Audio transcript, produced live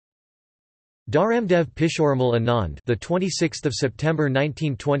Dharamdev Pishoramal Anand, the 26th of September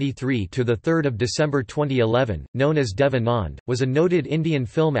 1923 to the 3rd of December 2011, known as Dev Anand, was a noted Indian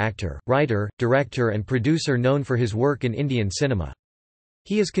film actor, writer, director and producer known for his work in Indian cinema.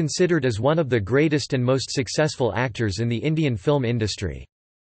 He is considered as one of the greatest and most successful actors in the Indian film industry.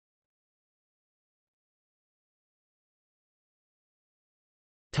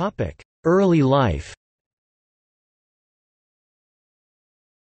 Topic: Early life.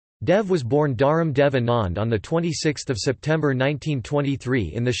 Dev was born Dharam Dev Anand on 26 September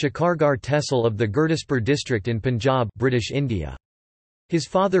 1923 in the Shikargarh tehsil of the Gurdaspur district in Punjab, British India. His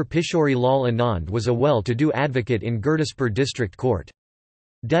father Pishori Lal Anand was a well-to-do advocate in Gurdaspur district court.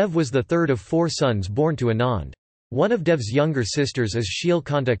 Dev was the third of four sons born to Anand. One of Dev's younger sisters is Sheil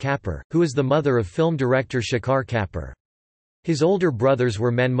Kanta Kapur, who is the mother of film director Shekhar Kapur. His older brothers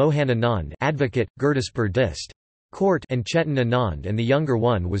were Manmohan Anand, advocate, Gurdaspur Dist. Court, and Chetan Anand, and the younger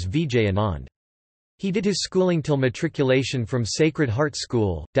one was Vijay Anand. He did his schooling till matriculation from Sacred Heart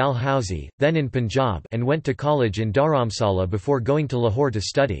School, Dalhousie, then in Punjab, and went to college in Dharamsala before going to Lahore to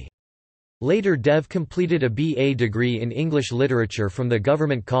study. Later Dev completed a BA degree in English literature from the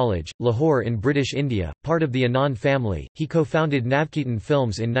Government College, Lahore in British India, part of the Anand family. He co-founded Navketan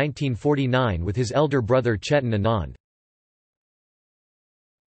Films in 1949 with his elder brother Chetan Anand.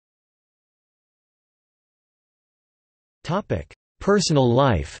 Personal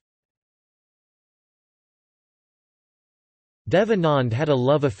life. Dev Anand had a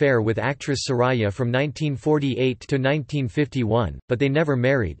love affair with actress Suraiya from 1948 to 1951, but they never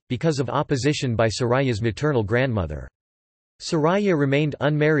married, because of opposition by Suraiya's maternal grandmother. Suraiya remained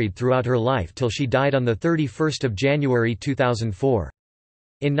unmarried throughout her life till she died on 31 January 2004.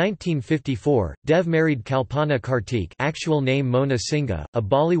 In 1954, Dev married Kalpana Kartik, actual name Mona Singha, a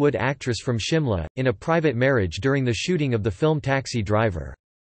Bollywood actress from Shimla, in a private marriage during the shooting of the film Taxi Driver.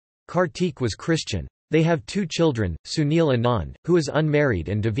 Kartik was Christian. They have two children, Sunil Anand, who is unmarried,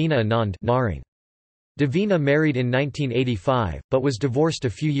 and Davina Anand Naring. Davina married in 1985, but was divorced a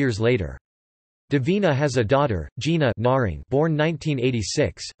few years later. Davina has a daughter, Jeena Naring, born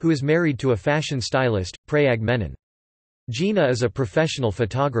 1986, who is married to a fashion stylist, Prayag Menon. Jeena is a professional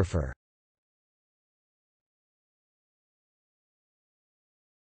photographer.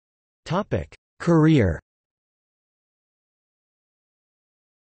 Career.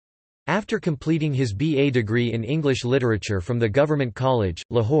 After completing his BA degree in English literature from the Government College,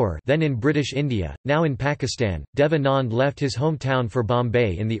 Lahore, then in British India, now in Pakistan, Dev Anand left his hometown for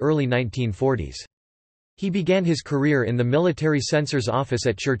Bombay in the early 1940s. He began his career in the military censor's office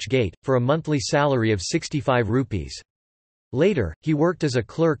at Churchgate, for a monthly salary of 65 rupees. Later, he worked as a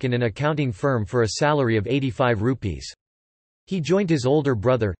clerk in an accounting firm for a salary of 85 rupees. He joined his older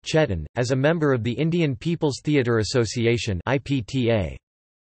brother, Chetan, as a member of the Indian People's Theatre Association (IPTA).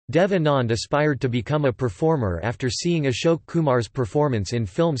 Dev Anand aspired to become a performer after seeing Ashok Kumar's performance in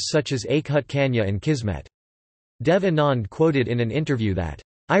films such as Ek Hut Kanya and Kismet. Dev Anand quoted in an interview that,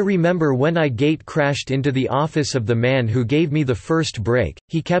 "I remember when I gate crashed into the office of the man who gave me the first break,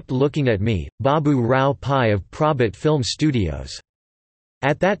 he kept looking at me, Babu Rao Pai of Prabhat Film Studios.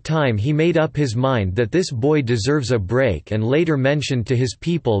 At that time he made up his mind that this boy deserves a break and later mentioned to his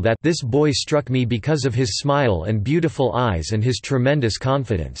people that this boy struck me because of his smile and beautiful eyes and his tremendous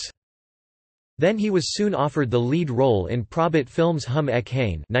confidence." Then he was soon offered the lead role in Prabhat Films' Hum Ek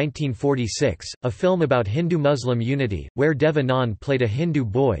Hain 1946, a film about Hindu-Muslim unity, where Dev Anand played a Hindu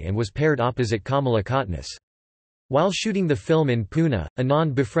boy and was paired opposite Kamala Katniss. While shooting the film in Pune,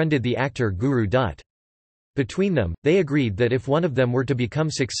 Anand befriended the actor Guru Dutt. Between them, they agreed that if one of them were to become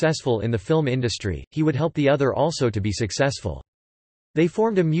successful in the film industry, he would help the other also to be successful. They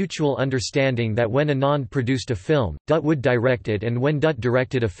formed a mutual understanding that when Anand produced a film, Dutt would direct it, and when Dutt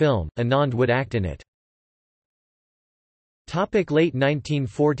directed a film, Anand would act in it. Late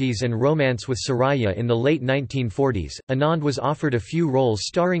 1940s and romance with Suraiya. In the late 1940s, Anand was offered a few roles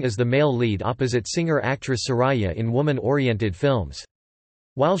starring as the male lead opposite singer-actress Suraiya in woman-oriented films.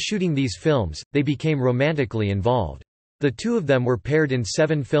 While shooting these films, they became romantically involved. The two of them were paired in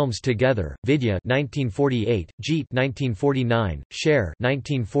 7 films together: Vidya (1948), Jeet (1949), Sher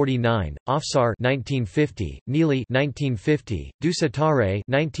 (1949), Afsar (1950), Neeli (1950), Dusatare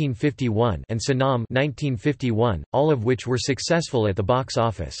 (1951), and Sanam (1951), all of which were successful at the box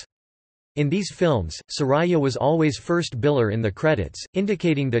office. In these films, Suraiya was always first biller in the credits,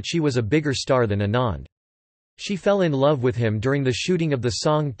 indicating that she was a bigger star than Anand. She fell in love with him during the shooting of the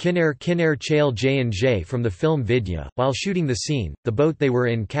song Kinnair Kinnair Chail Jayan Jay from the film Vidya. While shooting the scene, the boat they were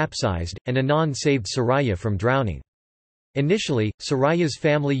in capsized, and Anand saved Suraiya from drowning. Initially, Suraiya's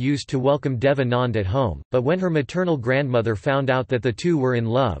family used to welcome Dev Anand at home, but when her maternal grandmother found out that the two were in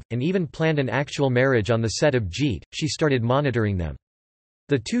love, and even planned an actual marriage on the set of Jeet, she started monitoring them.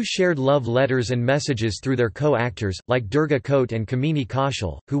 The two shared love letters and messages through their co-actors, like Durga Kote and Kamini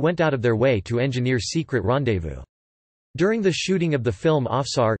Kaushal, who went out of their way to engineer secret rendezvous. During the shooting of the film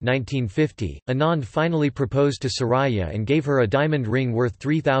Afsar 1950, Anand finally proposed to Suraiya and gave her a diamond ring worth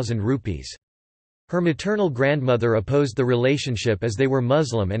 3,000 rupees. Her maternal grandmother opposed the relationship as they were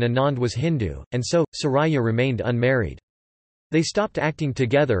Muslim and Anand was Hindu, and so, Suraiya remained unmarried. They stopped acting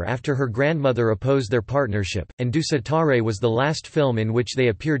together after her grandmother opposed their partnership, and Du Sitare was the last film in which they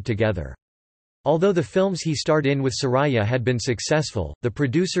appeared together. Although the films he starred in with Suraiya had been successful, the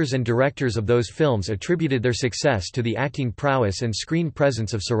producers and directors of those films attributed their success to the acting prowess and screen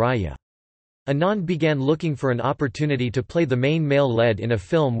presence of Suraiya. Anand began looking for an opportunity to play the main male lead in a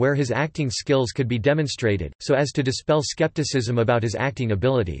film where his acting skills could be demonstrated, so as to dispel skepticism about his acting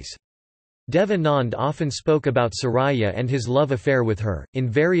abilities. Dev Anand often spoke about Suraiya and his love affair with her, in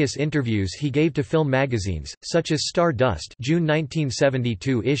various interviews he gave to film magazines, such as Star Dust June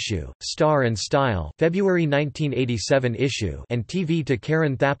 1972 issue, Star and Style February 1987 issue, and TV to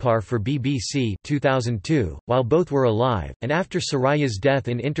Karan Thapar for BBC 2002, while both were alive, and after Suraiya's death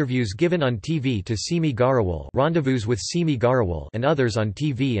in interviews given on TV to Simi Garawal Rendezvous with Simi Garawal and others on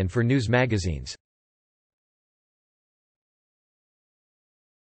TV and for news magazines.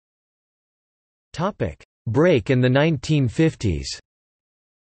 Break and the 1950s.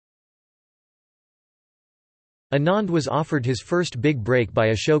 Anand was offered his first big break by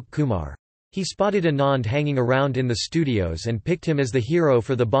Ashok Kumar. He spotted Anand hanging around in the studios and picked him as the hero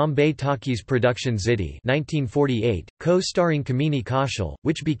for the Bombay Talkies production Ziddi 1948, co-starring Kamini Kaushal,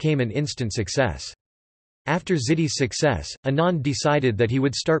 which became an instant success. After Ziddi's success, Anand decided that he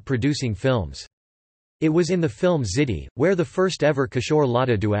would start producing films. It was in the film Ziddi, where the first ever Kishore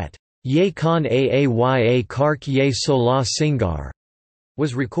Lata duet, Ye Khan Aaya Kark Ye Sola Singar,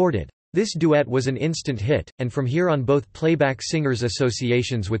 was recorded. This duet was an instant hit, and from here on both playback singers'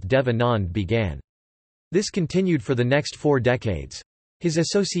 associations with Dev Anand began. This continued for the next 4 decades. His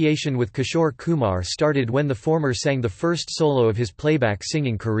association with Kishore Kumar started when the former sang the first solo of his playback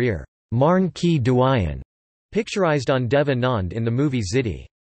singing career, Marn Ki Duayan, picturized on Dev Anand in the movie Ziddi.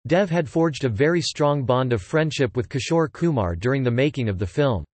 Dev had forged a very strong bond of friendship with Kishore Kumar during the making of the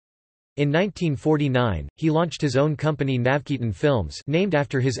film. In 1949, he launched his own company Navketan Films, named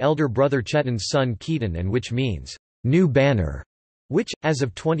after his elder brother Chetan's son Ketan, and which means new banner, which, as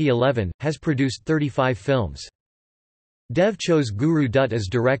of 2011, has produced 35 films. Dev chose Guru Dutt as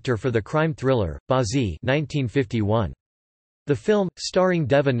director for the crime thriller, Baazi 1951. The film, starring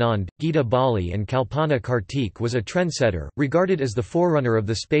Dev Anand, Geeta Bali and Kalpana Kartik, was a trendsetter, regarded as the forerunner of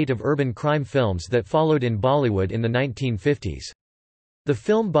the spate of urban crime films that followed in Bollywood in the 1950s. The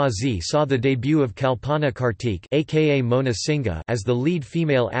film Baazi saw the debut of Kalpana Kartik aka Mona Singha as the lead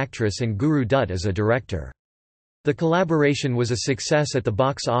female actress and Guru Dutt as a director. The collaboration was a success at the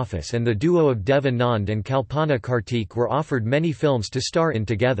box office, and the duo of Dev Anand and Kalpana Kartik were offered many films to star in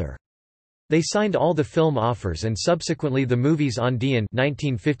together. They signed all the film offers, and subsequently the movies Andiyan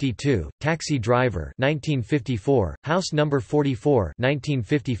 1952, Taxi Driver 1954, House Number 44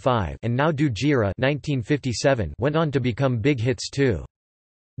 1955, and Now Do Jira 1957 went on to become big hits too.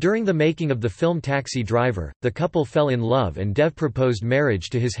 During the making of the film Taxi Driver, the couple fell in love and Dev proposed marriage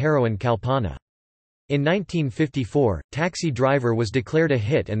to his heroine Kalpana. In 1954, Taxi Driver was declared a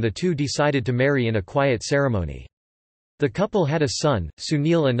hit and the two decided to marry in a quiet ceremony. The couple had a son,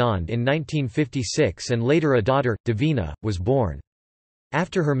 Sunil Anand, in 1956, and later a daughter, Davina, was born.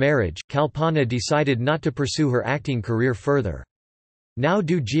 After her marriage, Kalpana decided not to pursue her acting career further. Now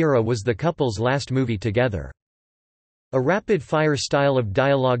Do Jira was the couple's last movie together. A rapid-fire style of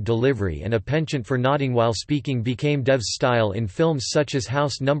dialogue delivery and a penchant for nodding while speaking became Dev's style in films such as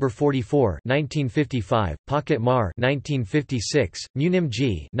House Number 44 1955, Pocket Mar 1956,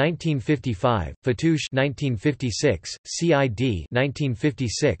 Munimji 1955, Fatouche 1956, CID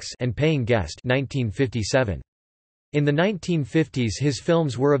 1956, and Paying Guest 1957. In the 1950s his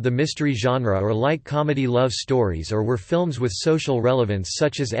films were of the mystery genre or light comedy love stories, or were films with social relevance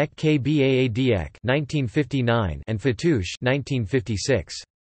such as Ek Kbaadek 1959 and Fatouche 1956.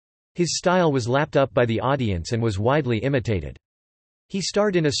 His style was lapped up by the audience and was widely imitated. He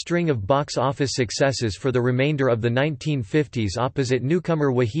starred in a string of box office successes for the remainder of the 1950s opposite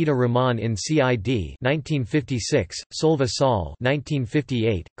newcomer Wahida Rahman in CID 1956, Solva Saul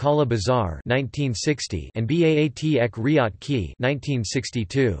 1958, Kala Bazaar 1960, and Baat Ek Riyat Ki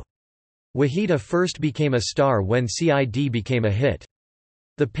 1962. Wahida first became a star when CID became a hit.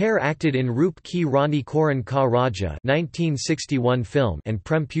 The pair acted in Roop Ki Rani Koran Ka Raja 1961 film and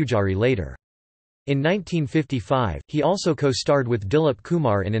Prem Pujari later. In 1955, he also co-starred with Dilip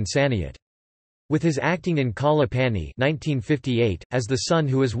Kumar in Insaniyat. With his acting in Kala Pani 1958, as the son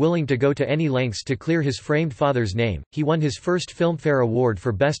who is willing to go to any lengths to clear his framed father's name, he won his first Filmfare Award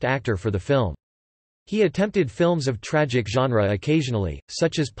for Best Actor for the film. He attempted films of tragic genre occasionally,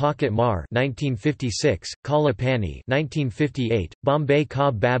 such as Pocket Mar (1956), Kala Pani (1958), Bombay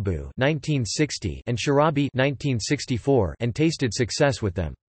Ka Babu (1960), and Sharabi (1964), and tasted success with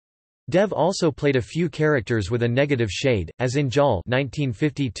them. Dev also played a few characters with a negative shade, as in Jal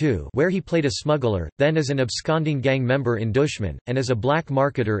 1952, where he played a smuggler, then as an absconding gang member in Dushman, and as a black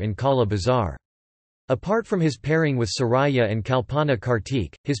marketer in Kala Bazaar. Apart from his pairing with Suraiya and Kalpana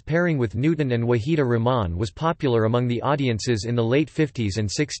Kartik, his pairing with Newton and Wahida Rahman was popular among the audiences in the late 50s and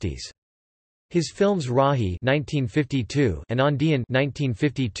 60s. His films Rahi (1952) and Andiyan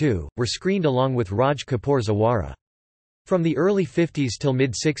 (1952) were screened along with Raj Kapoor's Awara. From the early 50s till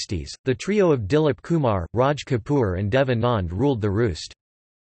mid-60s, the trio of Dilip Kumar, Raj Kapoor and Dev Anand ruled the roost.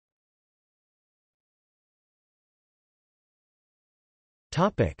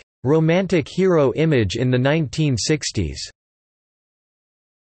 Romantic hero image in the 1960s.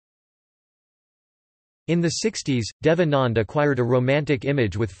 In the 60s, Dev Anand acquired a romantic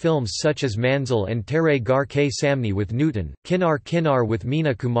image with films such as Manzil and Tere Gar Ke Samni with Newton, Kinnar Kinnar with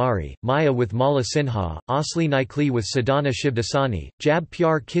Meena Kumari, Maya with Mala Sinha, Asli Nikli with Sadhana Shivdasani, Jab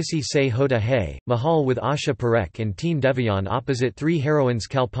Pyar Kisi Se Hota Hai, Mahal with Asha Parekh and Teen Deviyan opposite three heroines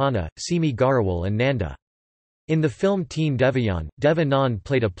Kalpana, Simi Garawal and Nanda. In the film Teen Deviyan, Dev Anand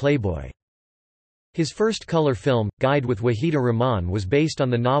played a playboy. His first color film, Guide with Wahida Rahman, was based on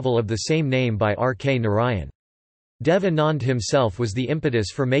the novel of the same name by R. K. Narayan. Dev Anand himself was the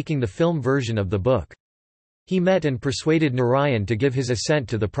impetus for making the film version of the book. He met and persuaded Narayan to give his assent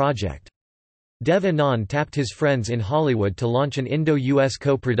to the project. Dev Anand tapped his friends in Hollywood to launch an Indo-US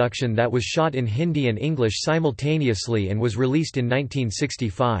co-production that was shot in Hindi and English simultaneously and was released in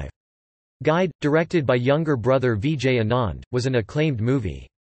 1965. Guide, directed by younger brother Vijay Anand, was an acclaimed movie.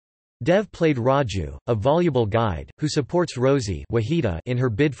 Dev played Raju, a voluble guide, who supports Rosie Wahida in her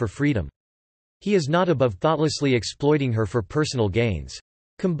bid for freedom. He is not above thoughtlessly exploiting her for personal gains.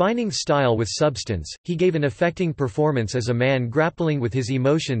 Combining style with substance, he gave an affecting performance as a man grappling with his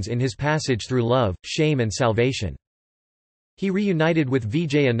emotions in his passage through love, shame and salvation. He reunited with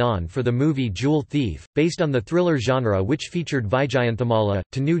Vijay Anand for the movie Jewel Thief, based on the thriller genre which featured Vijayanthamala,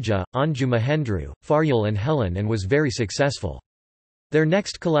 Tanuja, Anju Mahendru, Faryal and Helen and was very successful. Their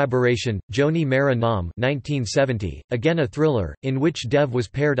next collaboration, Joni Mera Naam 1970, again a thriller, in which Dev was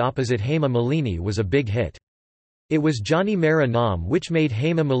paired opposite Hema Malini, was a big hit. It was Johnny Mera Naam which made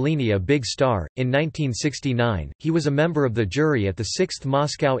Hema Malini a big star. In 1969, he was a member of the jury at the 6th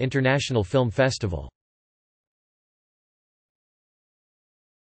Moscow International Film Festival.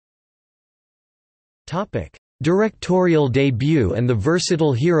 Directorial debut and the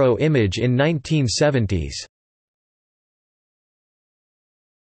versatile hero image in 1970s.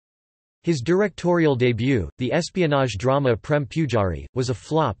 His directorial debut, the espionage drama Prem Pujari, was a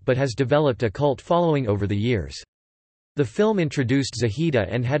flop but has developed a cult following over the years. The film introduced Zahida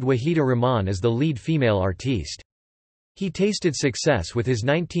and had Wahida Rahman as the lead female artiste. He tasted success with his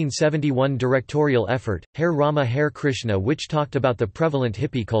 1971 directorial effort, Hare Rama Hare Krishna, which talked about the prevalent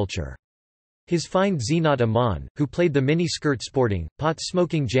hippie culture. His find Zeenat Aman, who played the mini-skirt sporting,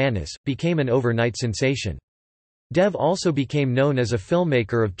 pot-smoking Janice, became an overnight sensation. Dev also became known as a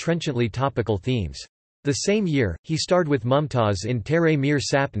filmmaker of trenchantly topical themes. The same year, he starred with Mumtaz in Tere Meer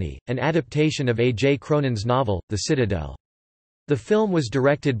Sapni, an adaptation of A. J. Cronin's novel, The Citadel. The film was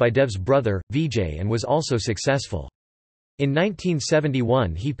directed by Dev's brother, Vijay, and was also successful. In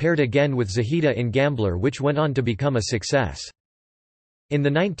 1971 he paired again with Zahida in Gambler, which went on to become a success. In the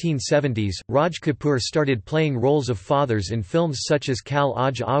 1970s, Raj Kapoor started playing roles of fathers in films such as Kal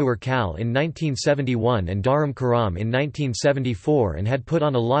Aj Aur Kal in 1971 and Dharam Karam in 1974, and had put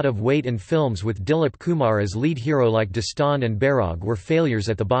on a lot of weight, and films with Dilip Kumar as lead hero like Dastan and Bairag were failures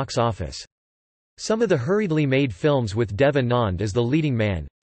at the box office. Some of the hurriedly made films with Dev Anand as the leading man,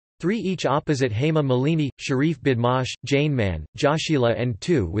 three each opposite Hema Malini, Sharif Bidmash, Jane Man, Joshila, and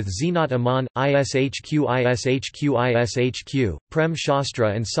two with Zeenat Aman, Ishq, Prem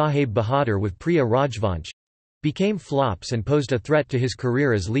Shastra and Saheb Bahadur with Priya Rajvansh, became flops and posed a threat to his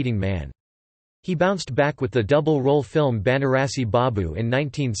career as leading man. He bounced back with the double-role film Banarasi Babu in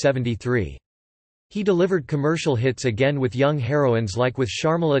 1973. He delivered commercial hits again with young heroines like with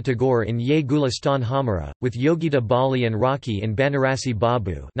Sharmila Tagore in Ye Gulistan Hamara, with Yogita Bali and Rocky in Banarasi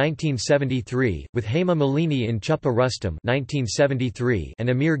Babu 1973, with Hema Malini in Chuppa Rustam 1973 and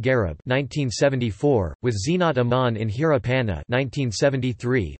Amir Garib 1974, with Zeenat Aman in Hira Panna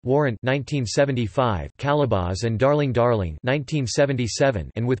 1973, Warrant 1975, Kalabaz and Darling Darling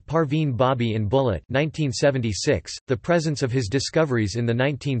 1977, and with Parveen Babi in Bullet 1976. The presence of his discoveries in the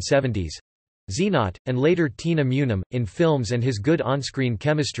 1970s, Zeenat, and later Tina Munam, in films and his good on-screen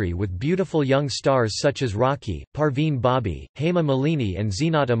chemistry with beautiful young stars such as Rocky, Parveen Babi, Hema Malini and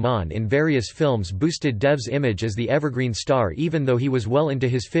Zeenat Aman in various films boosted Dev's image as the evergreen star. Even though he was well into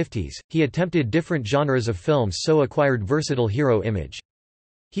his 50s, he attempted different genres of films so acquired versatile hero image.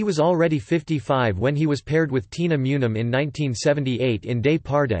 He was already 55 when he was paired with Tina Munam in 1978 in Des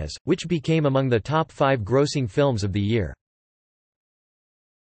Pardes, which became among the top 5 grossing films of the year.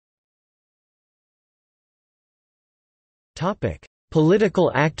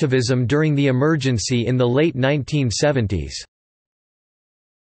 Political activism during the emergency in the late 1970s.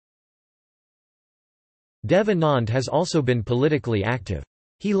 Dev Anand has also been politically active.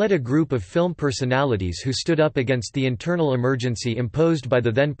 He led a group of film personalities who stood up against the internal emergency imposed by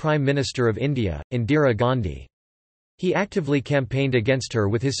the then Prime Minister of India, Indira Gandhi. He actively campaigned against her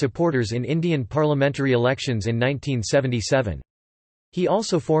with his supporters in Indian parliamentary elections in 1977. He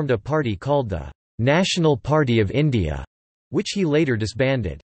also formed a party called the National Party of India, which he later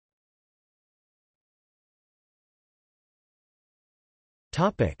disbanded.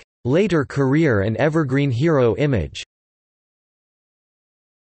 Later career and evergreen hero image.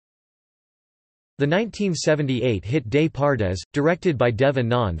 The 1978 hit Des Pardes, directed by Dev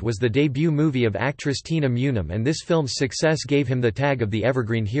Anand, was the debut movie of actress Tina Munam, and this film's success gave him the tag of the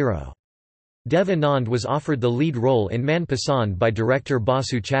evergreen hero. Dev Anand was offered the lead role in Man Pasand by director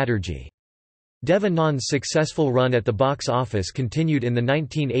Basu Chatterjee. Dev Anand's successful run at the box office continued in the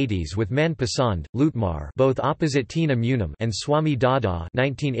 1980s with Man Pasand, Lutmar, both opposite Tina Munam, and Swami Dada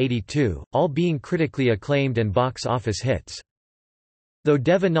 1982, all being critically acclaimed and box office hits. Though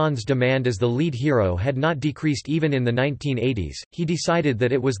Dev Anand's demand as the lead hero had not decreased even in the 1980s, he decided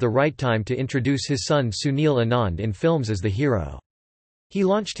that it was the right time to introduce his son Sunil Anand in films as the hero. He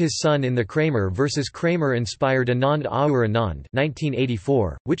launched his son in the Kramer vs. Kramer-inspired Anand Aur Anand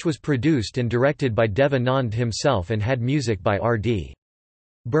 1984, which was produced and directed by Dev Anand himself and had music by R.D.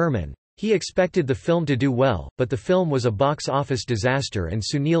 Burman. He expected the film to do well, but the film was a box office disaster and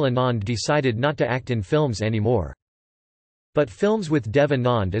Sunil Anand decided not to act in films anymore. But films with Dev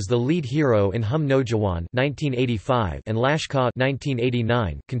Anand as the lead hero in Hum Nojawan (1985) and Lashkar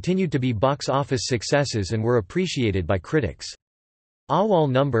 (1989) continued to be box office successes and were appreciated by critics. Awal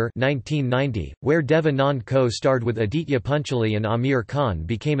Number 1990, where Dev Anand co-starred with Aditya Panchali and Amir Khan,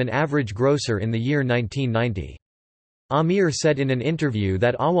 became an average grosser in the year 1990. Amir said in an interview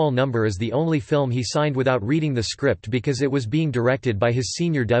that Awal Number is the only film he signed without reading the script because it was being directed by his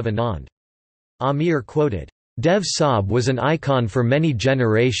senior Dev Anand. Amir quoted, "Dev Saab was an icon for many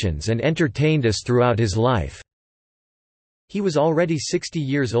generations and entertained us throughout his life." He was already 60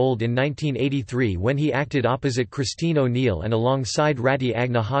 years old in 1983 when he acted opposite Christine O'Neill and alongside Rati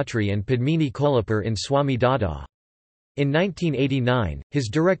Agnihotri and Padmini Kolhapur in Swami Dada. In 1989, his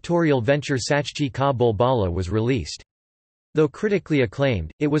directorial venture Sachchi Ka Bolbala was released. Though critically acclaimed,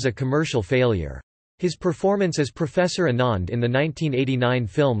 it was a commercial failure. His performance as Professor Anand in the 1989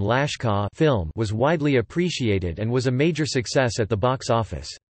 film Lashkar was widely appreciated and was a major success at the box office.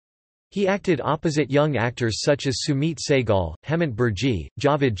 He acted opposite young actors such as Sumit Sehgal, Hemant Burji,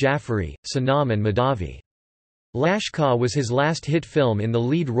 Javed Jaffari, Sanam and Madhavi. Lashkar was his last hit film in the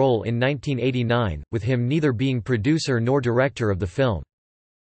lead role in 1989, with him neither being producer nor director of the film.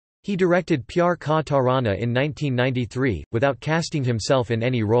 He directed Pyar Ka Tarana in 1993, without casting himself in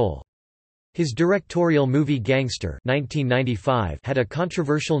any role. His directorial movie Gangster 1995 had a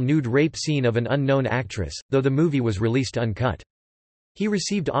controversial nude rape scene of an unknown actress, though the movie was released uncut. He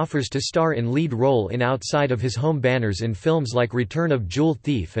received offers to star in lead role in outside of his home banners in films like Return of Jewel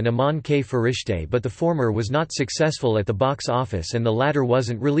Thief and Aman Ke Farishte, but the former was not successful at the box office and the latter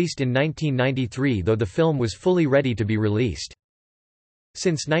wasn't released in 1993, though the film was fully ready to be released.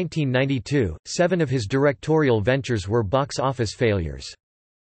 Since 1992, 7 of his directorial ventures were box office failures.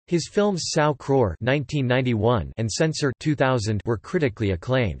 His films Sao Crore (1991) and Censor (2000) were critically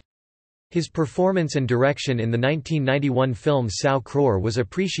acclaimed. His performance and direction in the 1991 film Sao Crore was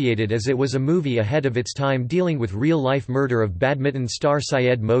appreciated as it was a movie ahead of its time dealing with real-life murder of badminton star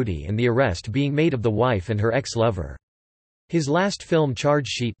Syed Modi and the arrest being made of the wife and her ex-lover. His last film Charge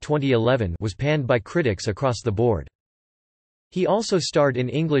Sheet 2011 was panned by critics across the board. He also starred in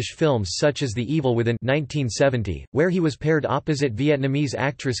English films such as The Evil Within 1970, where he was paired opposite Vietnamese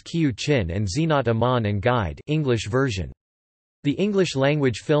actress Kieu Chin and Zeenat Aman and Guide English version. The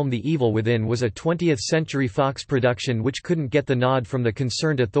English-language film The Evil Within was a 20th-century Fox production which couldn't get the nod from the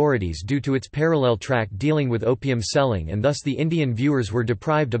concerned authorities due to its parallel track dealing with opium selling, and thus the Indian viewers were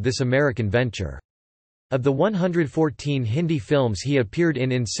deprived of this American venture. Of the 114 Hindi films he appeared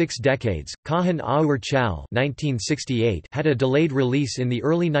in 6 decades, Kahan Aur Chal (1968) had a delayed release in the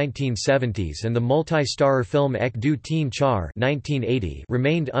early 1970s, and the multi-starrer film Ek Do Teen Char (1980)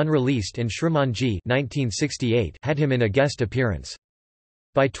 remained unreleased, and Shrimanji (1968) had him in a guest appearance.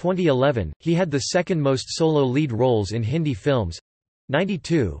 By 2011, he had the second most solo lead roles in Hindi films,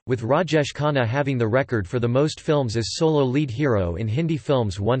 92, with Rajesh Khanna having the record for the most films as solo lead hero in Hindi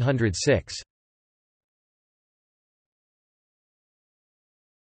films, 106.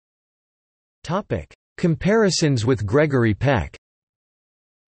 Comparisons with Gregory Peck.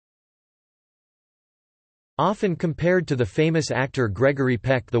 Often compared to the famous actor Gregory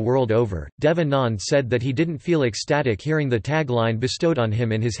Peck the world over, Dev Anand said that he didn't feel ecstatic hearing the tagline bestowed on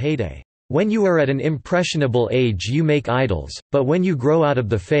him in his heyday, "When you are at an impressionable age you make idols, but when you grow out of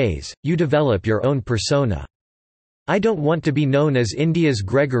the phase, you develop your own persona. I don't want to be known as India's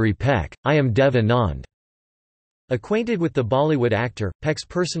Gregory Peck, I am Dev Anand." Acquainted with the Bollywood actor, Peck's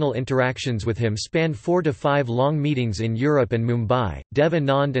personal interactions with him spanned 4 to 5 long meetings in Europe and Mumbai. Dev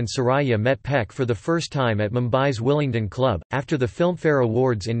Anand and Suraiya met Peck for the first time at Mumbai's Willingdon Club, after the Filmfare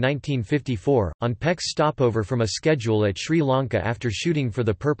Awards in 1954, on Peck's stopover from a schedule at Sri Lanka after shooting for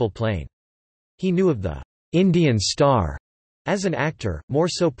The Purple Plane. He knew of the Indian star as an actor, more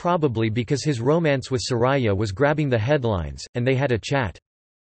so probably because his romance with Suraiya was grabbing the headlines, and they had a chat.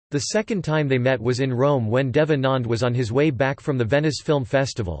 The second time they met was in Rome when Dev Anand was on his way back from the Venice Film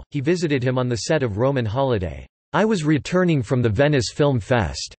Festival. He visited him on the set of Roman Holiday. "I was returning from the Venice Film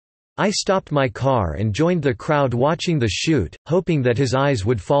Fest. I stopped my car and joined the crowd watching the shoot, hoping that his eyes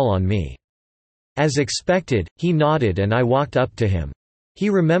would fall on me. As expected, he nodded and I walked up to him. He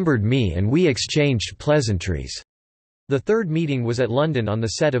remembered me and we exchanged pleasantries." The third meeting was at London on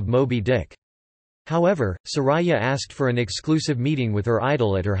the set of Moby Dick. However, Suraiya asked for an exclusive meeting with her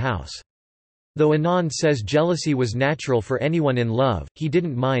idol at her house. Though Anand says jealousy was natural for anyone in love, he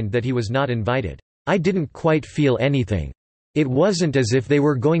didn't mind that he was not invited. "I didn't quite feel anything. It wasn't as if they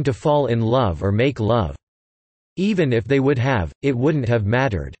were going to fall in love or make love. Even if they would have, it wouldn't have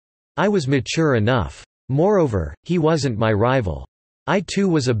mattered. I was mature enough. Moreover, he wasn't my rival. I too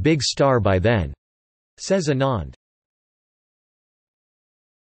was a big star by then," says Anand.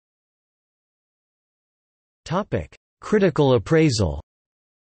 Critical appraisal.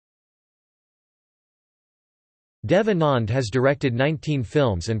 Dev Anand has directed 19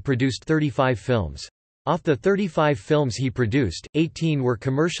 films and produced 35 films. Off the 35 films he produced, 18 were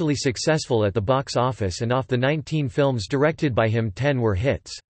commercially successful at the box office, and off the 19 films directed by him, 10 were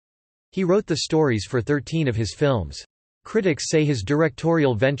hits. He wrote the stories for 13 of his films. Critics say his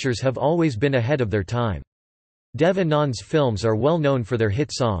directorial ventures have always been ahead of their time. Dev Anand's films are well known for their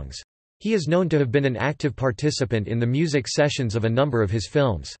hit songs. He is known to have been an active participant in the music sessions of a number of his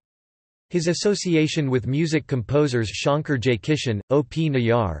films. His association with music composers Shankar Jaikishan, O. P.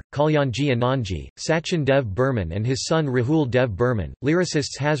 Nayar, Kalyanji Anandji, Sachin Dev Burman and his son Rahul Dev Burman,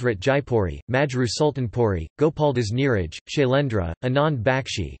 lyricists Hasrat Jaipuri, Majru Sultanpuri, Gopaldas Neeraj, Shailendra, Anand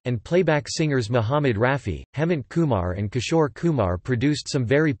Bakshi, and playback singers Muhammad Rafi, Hemant Kumar and Kishore Kumar produced some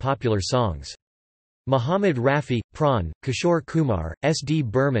very popular songs. Muhammad Rafi, Pran, Kishore Kumar, S. D.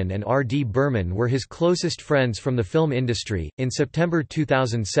 Burman, and R. D. Burman were his closest friends from the film industry. In September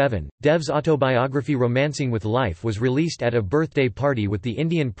 2007, Dev's autobiography Romancing with Life was released at a birthday party with the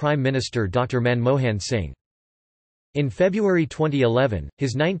Indian Prime Minister Dr. Manmohan Singh. In February 2011,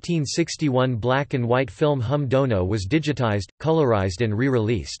 his 1961 black and white film Hum Dono was digitized, colorized, and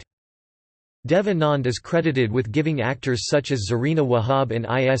re-released. Dev Anand is credited with giving actors such as Zarina Wahab in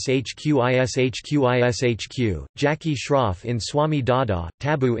ISHQ, Jackie Shroff in Swami Dada,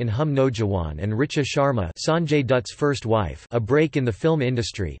 Tabu in Hum Nojawan, and Richa Sharma, Sanjay Dutt's first wife, a break in the film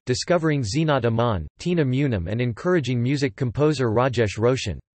industry, discovering Zeenat Aman, Tina Munam, and encouraging music composer Rajesh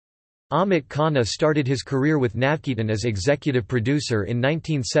Roshan. Amit Khanna started his career with Navkeetan as executive producer in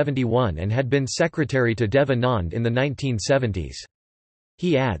 1971 and had been secretary to Dev Anand in the 1970s.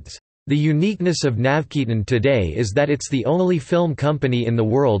 He adds, "The uniqueness of Navkeetan today is that it's the only film company in the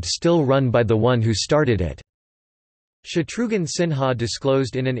world still run by the one who started it." Shatrughan Sinha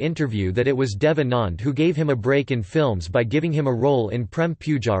disclosed in an interview that it was Dev Anand who gave him a break in films by giving him a role in Prem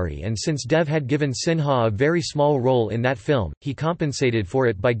Pujari, and since Dev had given Sinha a very small role in that film, he compensated for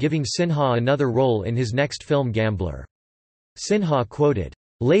it by giving Sinha another role in his next film Gambler. Sinha quoted,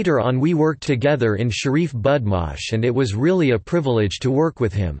 "Later on we worked together in Sharif Budmash and it was really a privilege to work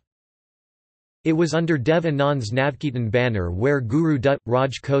with him." It was under Dev Anand's Navkeetan banner where Guru Dutt,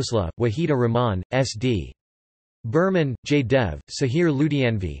 Raj Khosla, Wahida Rahman, S.D. Burman, J. Dev, Sahir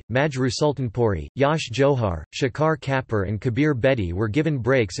Ludhianvi, Majru Sultanpuri, Yash Johar, Shekhar Kapur and Kabir Bedi were given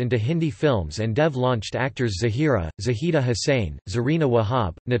breaks into Hindi films, and Dev launched actors Zahira, Zahida Hussain, Zarina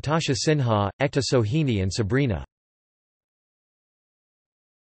Wahab, Natasha Sinha, Ekta Sohini and Sabrina.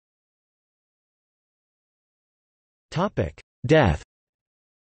 Death.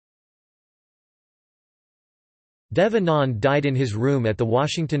 Dev Anand died in his room at the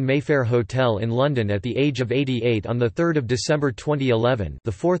Washington Mayfair Hotel in London at the age of 88 on 3 December 2011,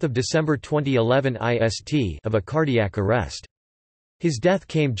 the 4th of December 2011 IST, of a cardiac arrest. His death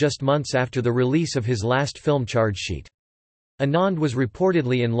came just months after the release of his last film chargesheet. Anand was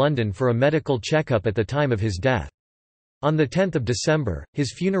reportedly in London for a medical checkup at the time of his death. On 10 December,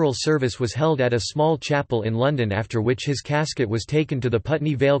 his funeral service was held at a small chapel in London, after which his casket was taken to the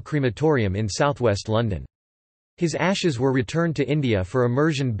Putney Vale Crematorium in southwest London. His ashes were returned to India for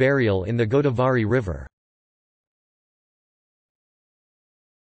immersion burial in the Godavari River.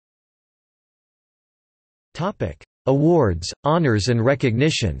 Awards, honours and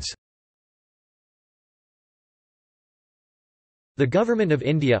recognitions. The Government of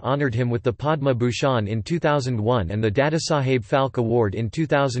India honoured him with the Padma Bhushan in 2001 and the Dadasaheb Phalke Award in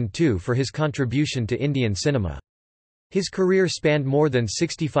 2002 for his contribution to Indian cinema. His career spanned more than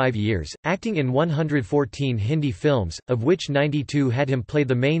 65 years, acting in 114 Hindi films, of which 92 had him play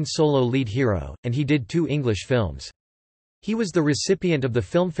the main solo lead hero, and he did 2 English films. He was the recipient of the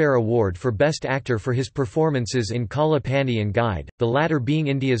Filmfare Award for Best Actor for his performances in Kala Pani and Guide, the latter being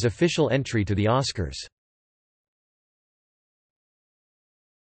India's official entry to the Oscars.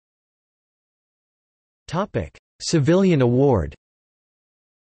 Civilian Award.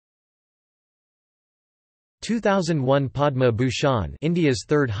 2001 Padma Bhushan, India's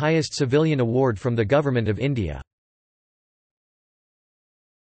third highest civilian award from the Government of India.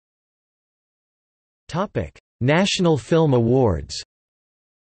 Topic: National Film Awards.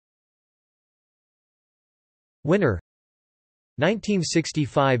 Winner: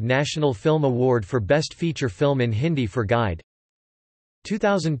 1965 National Film Award for Best Feature Film in Hindi for Guide.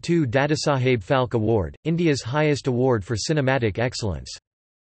 2002 Dadasaheb Phalke Award, India's highest award for cinematic excellence.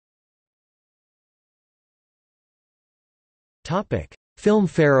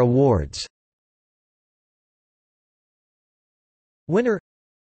 Filmfare Awards. Winner: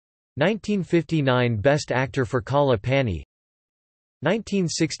 1959 Best Actor for Kala Pani,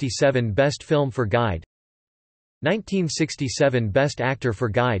 1967 Best Film for Guide, 1967 Best Actor for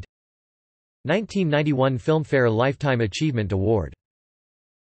Guide, 1991 Filmfare Lifetime Achievement Award.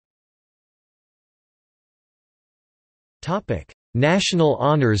 National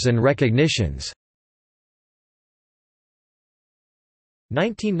honours and recognitions.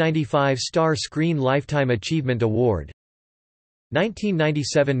 1995 Star Screen Lifetime Achievement Award,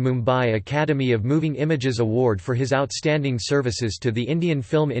 1997 Mumbai Academy of Moving Images Award for his outstanding services to the Indian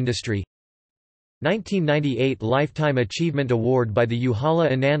film industry, 1998 Lifetime Achievement Award by the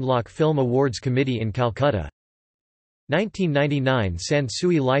Ujala Anand Film Awards Committee in Calcutta, 1999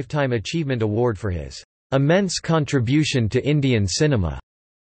 Sansui Lifetime Achievement Award for his immense contribution to Indian cinema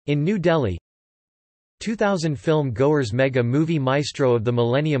in New Delhi, 2000 Film Goers Mega Movie Maestro of the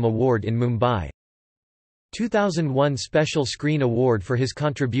Millennium Award in Mumbai, 2001 Special Screen Award for his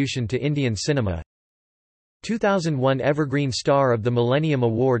contribution to Indian cinema, 2001 Evergreen Star of the Millennium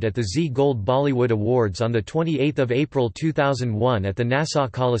Award at the Zee Gold Bollywood Awards on 28 April 2001 at the Nassau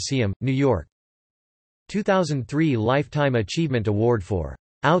Coliseum, New York, 2003 Lifetime Achievement Award for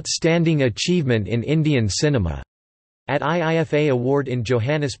Outstanding Achievement in Indian Cinema at IIFA Award in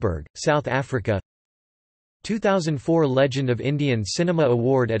Johannesburg, South Africa, 2004 Legend of Indian Cinema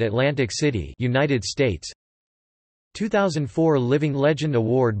Award at Atlantic City, United States, 2004 Living Legend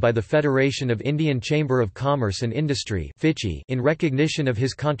Award by the Federation of Indian Chamber of Commerce and Industry (FICCI) in recognition of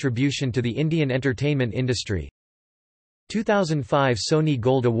his contribution to the Indian entertainment industry, 2005 Sony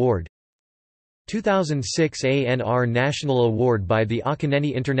Gold Award, 2006 ANR National Award by the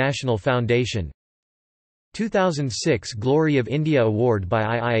Akineni International Foundation, 2006 Glory of India Award by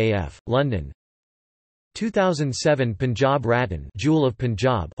IIAF, London, 2007 Punjab Ratan Jewel of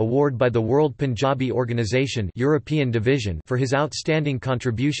Punjab Award by the World Punjabi Organisation European Division for his outstanding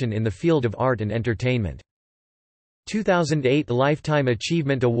contribution in the field of art and entertainment. 2008 Lifetime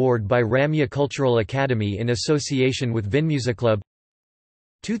Achievement Award by Ramya Cultural Academy in association with Vinmusiclub.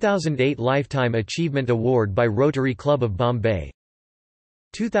 2008 Lifetime Achievement Award by Rotary Club of Bombay.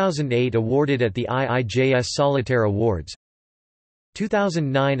 2008 awarded at the IIJS Solitaire Awards.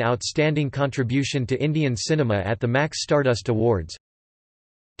 2009 Outstanding Contribution to Indian Cinema at the Max Stardust Awards.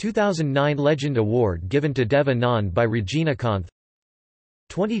 2009 Legend Award given to Dev Anand by Regina Kanth.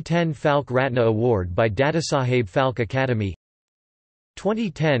 2010 Falk Ratna Award by Dadasaheb Phalke Academy.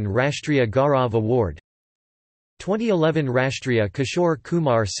 2010 Rashtriya Gaurav Award. 2011 Rashtriya Kishore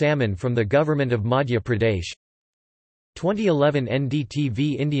Kumar Samman from the Government of Madhya Pradesh. 2011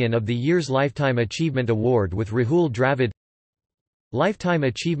 NDTV Indian of the Year's Lifetime Achievement Award with Rahul Dravid. Lifetime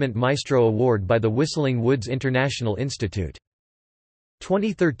Achievement Maestro Award by the Whistling Woods International Institute.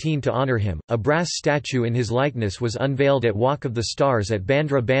 2013 To honor him, a brass statue in his likeness was unveiled at Walk of the Stars at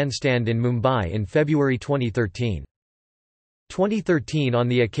Bandra Bandstand in Mumbai in February 2013. 2013 On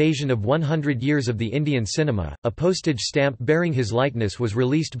the occasion of 100 years of the Indian cinema, a postage stamp bearing his likeness was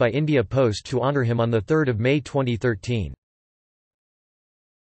released by India Post to honour him on 3 May 2013.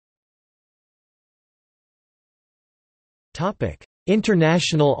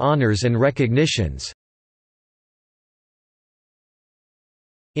 International honours and recognitions.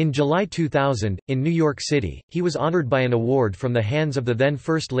 In July 2000, in New York City, he was honored by an award from the hands of the then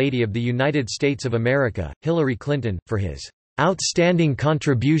First Lady of the United States of America, Hillary Clinton, for his outstanding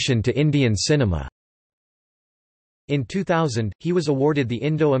contribution to Indian cinema. In 2000, he was awarded the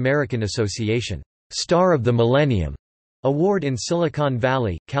Indo-American Association Star of the Millennium Award in Silicon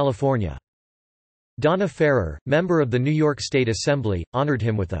Valley, California. Donna Farrer, member of the New York State Assembly, honored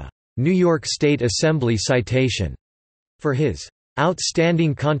him with a New York State Assembly citation for his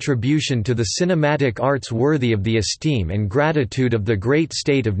outstanding contribution to the cinematic arts worthy of the esteem and gratitude of the great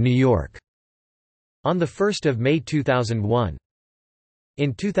state of New York, on 1 May 2001.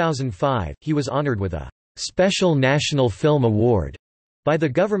 In 2005, he was honored with a Special National Film Award by the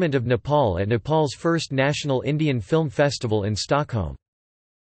Government of Nepal at Nepal's first National Indian Film Festival in Stockholm.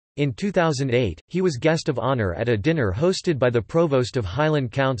 In 2008, he was guest of honour at a dinner hosted by the Provost of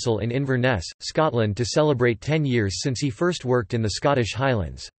Highland Council in Inverness, Scotland to celebrate 10 years since he first worked in the Scottish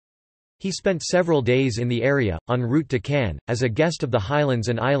Highlands. He spent several days in the area, en route to Cannes, as a guest of the Highlands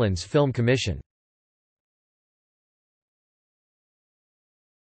and Islands Film Commission.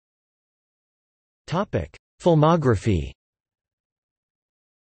 Filmography.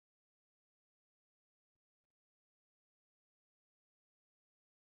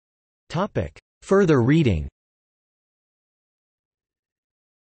 Further reading.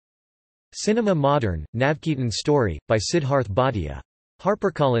 Cinema Modern, Navkeetan Story, by Siddharth Bhatia.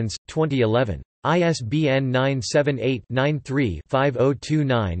 HarperCollins, 2011. ISBN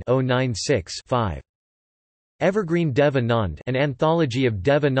 978-93-5029-096-5. Evergreen Dev Anand, An Anthology of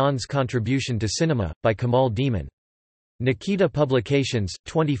Dev Anand's Contribution to Cinema, by Kamal Deeman. Nikita Publications,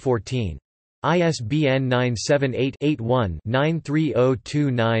 2014. ISBN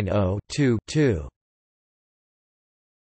 978-81-930290-2-2.